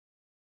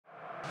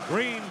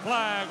Green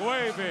flag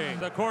waving.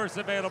 The course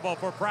available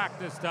for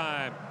practice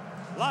time.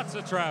 Lots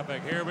of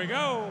traffic. Here we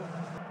go.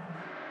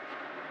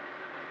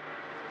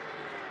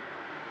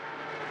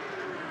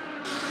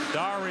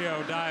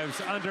 Dario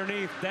dives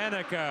underneath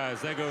Danica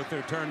as they go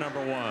through turn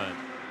number 1.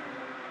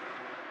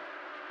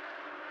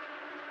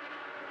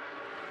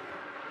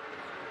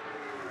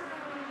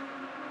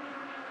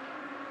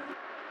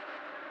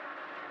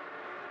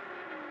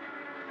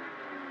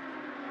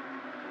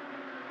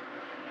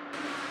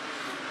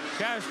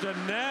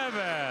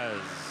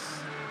 Castroneves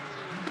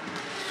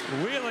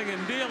wheeling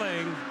and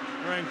dealing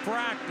during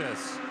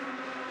practice.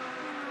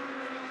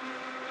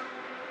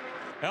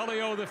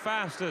 Helio the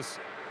fastest,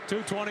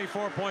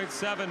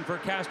 224.7 for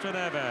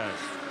Castroneves.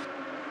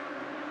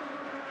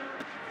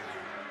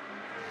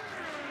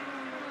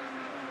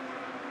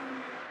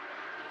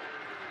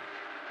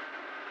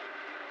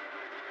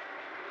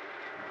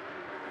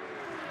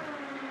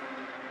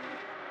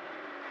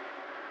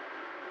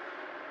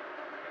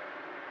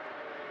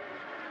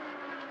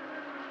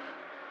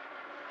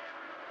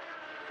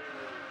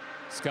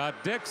 Scott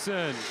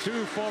Dixon,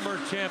 2 former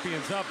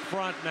champions up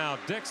front now.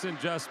 Dixon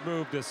just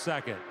moved to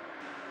second.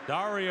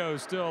 Dario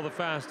still the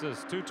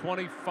fastest,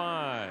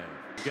 225.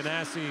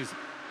 Ganassi's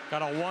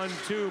got a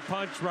 1-2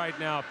 punch right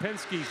now.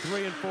 Penske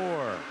 3 and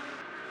 4.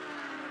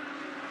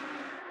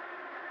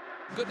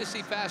 Good to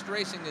see fast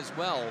racing as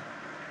well,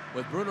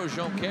 with Bruno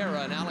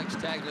Junqueira and Alex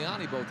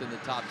Tagliani both in the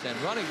top 10,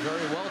 running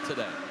very well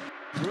today.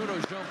 Bruno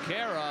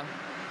Junqueira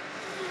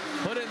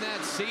put in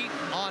that seat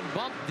on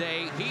bump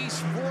day.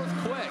 He's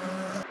 4th quick.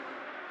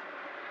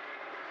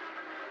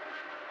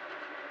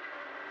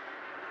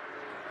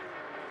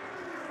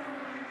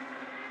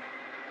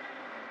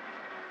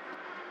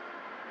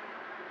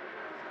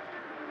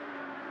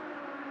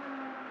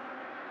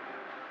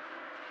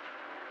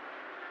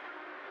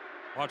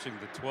 Watching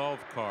the 12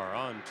 car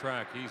on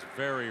track. He's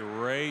very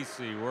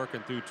racy,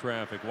 working through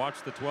traffic.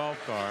 Watch the 12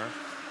 car.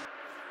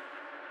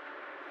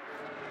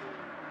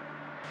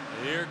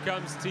 Here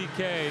comes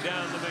TK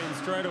down the main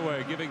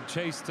straightaway, giving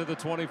chase to the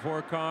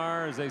 24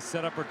 car as they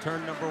set up for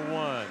turn number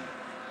 1.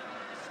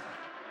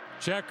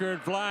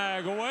 Checkered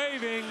flag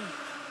waving,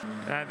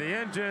 and the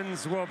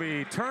engines will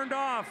be turned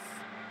off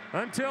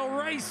until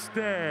race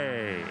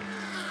day.